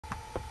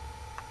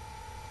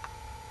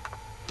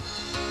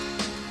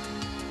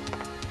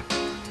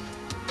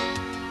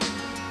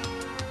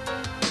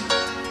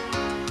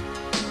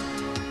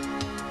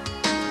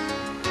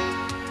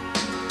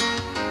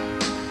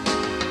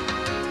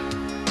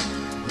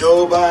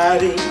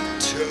Nobody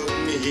told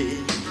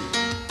me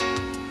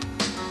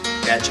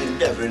that you'd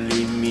never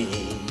leave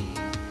me,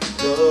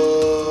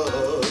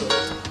 Lord.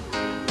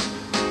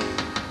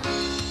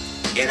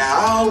 And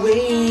I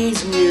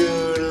always knew,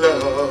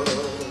 Lord,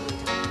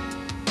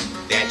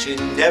 that you'd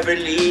never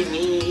leave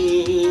me.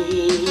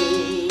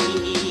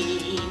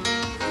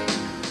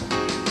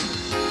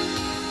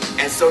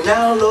 And so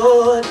now,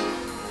 Lord,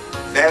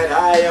 that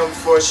I am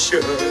for sure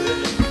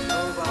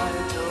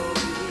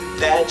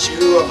that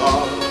you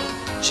are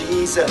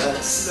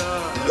Jesus,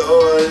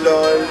 Lord,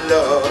 Lord,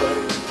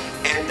 Lord.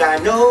 And I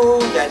know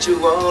that you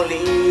won't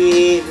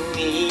leave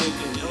me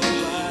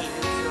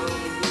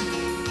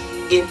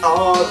in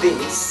all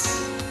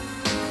this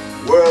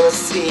world of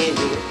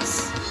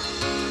sins.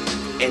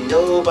 And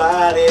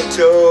nobody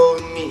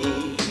told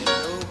me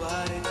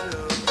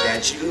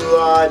that you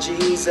are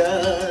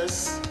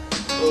Jesus,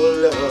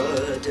 oh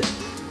Lord.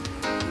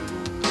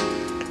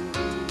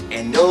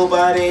 And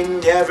nobody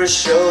never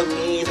showed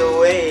me the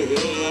way.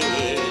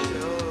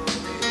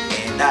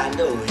 And I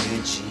know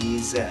you're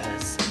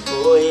Jesus,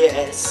 oh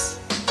yes,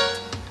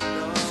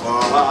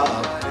 for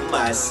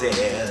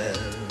myself,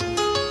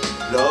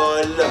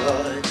 Lord,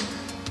 Lord.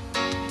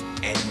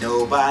 And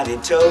nobody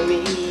told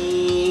me,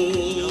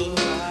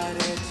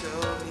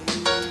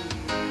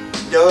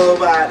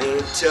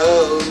 nobody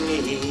told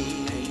me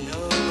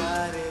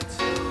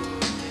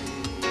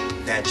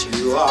that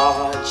you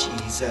are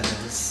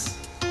Jesus.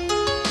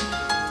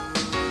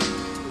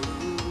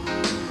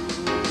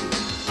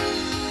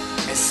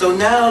 And so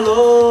now,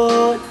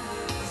 Lord,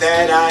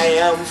 that I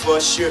am for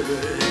sure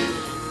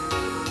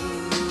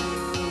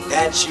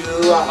that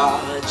you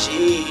are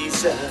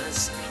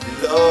Jesus,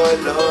 Lord,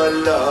 Lord,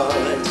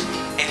 Lord.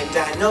 And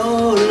I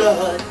know,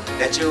 Lord,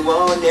 that you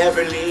won't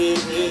ever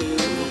leave me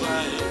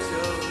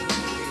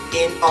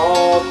in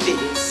all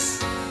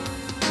this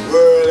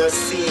world of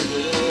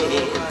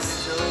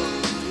sins.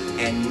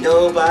 And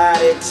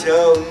nobody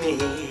told me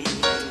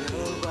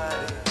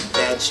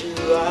that you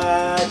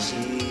are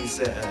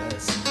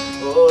Jesus,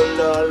 oh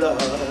Lord,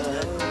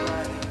 Lord.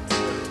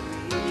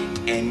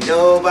 And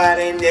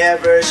nobody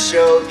never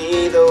showed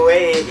me the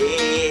way.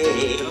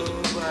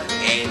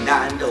 And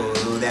I know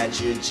that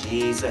you're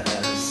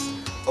Jesus,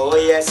 oh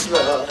yes,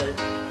 Lord.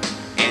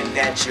 And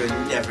that you'll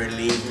never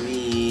leave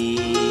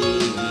me.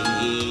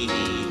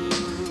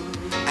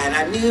 And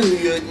I knew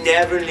you'd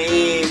never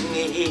leave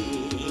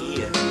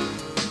me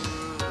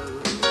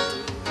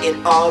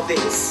in all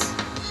this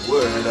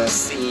world of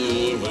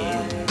sins.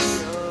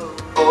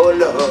 Oh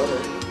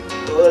Lord,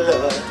 oh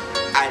Lord,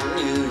 I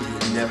knew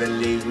you'd never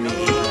leave me.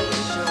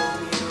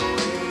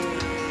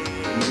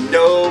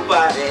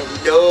 Nobody,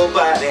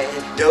 nobody,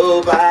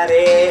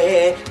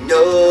 nobody,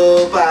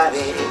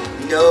 nobody,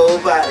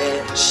 nobody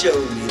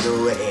showed me the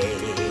way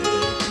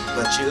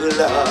but you,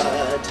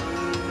 Lord.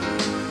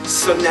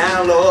 So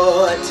now,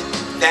 Lord,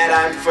 that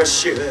I'm for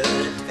sure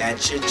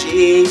that you're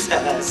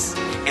Jesus.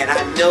 And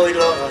I know,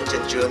 Lord,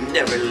 that you'll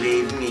never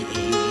leave me.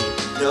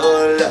 No,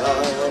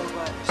 Lord,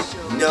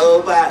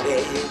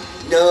 nobody,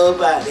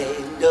 nobody,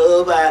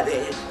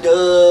 nobody,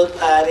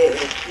 nobody,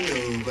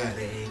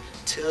 nobody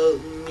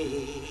told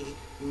me.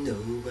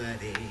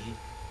 Nobody.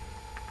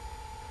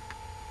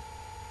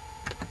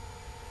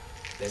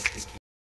 Let's just keep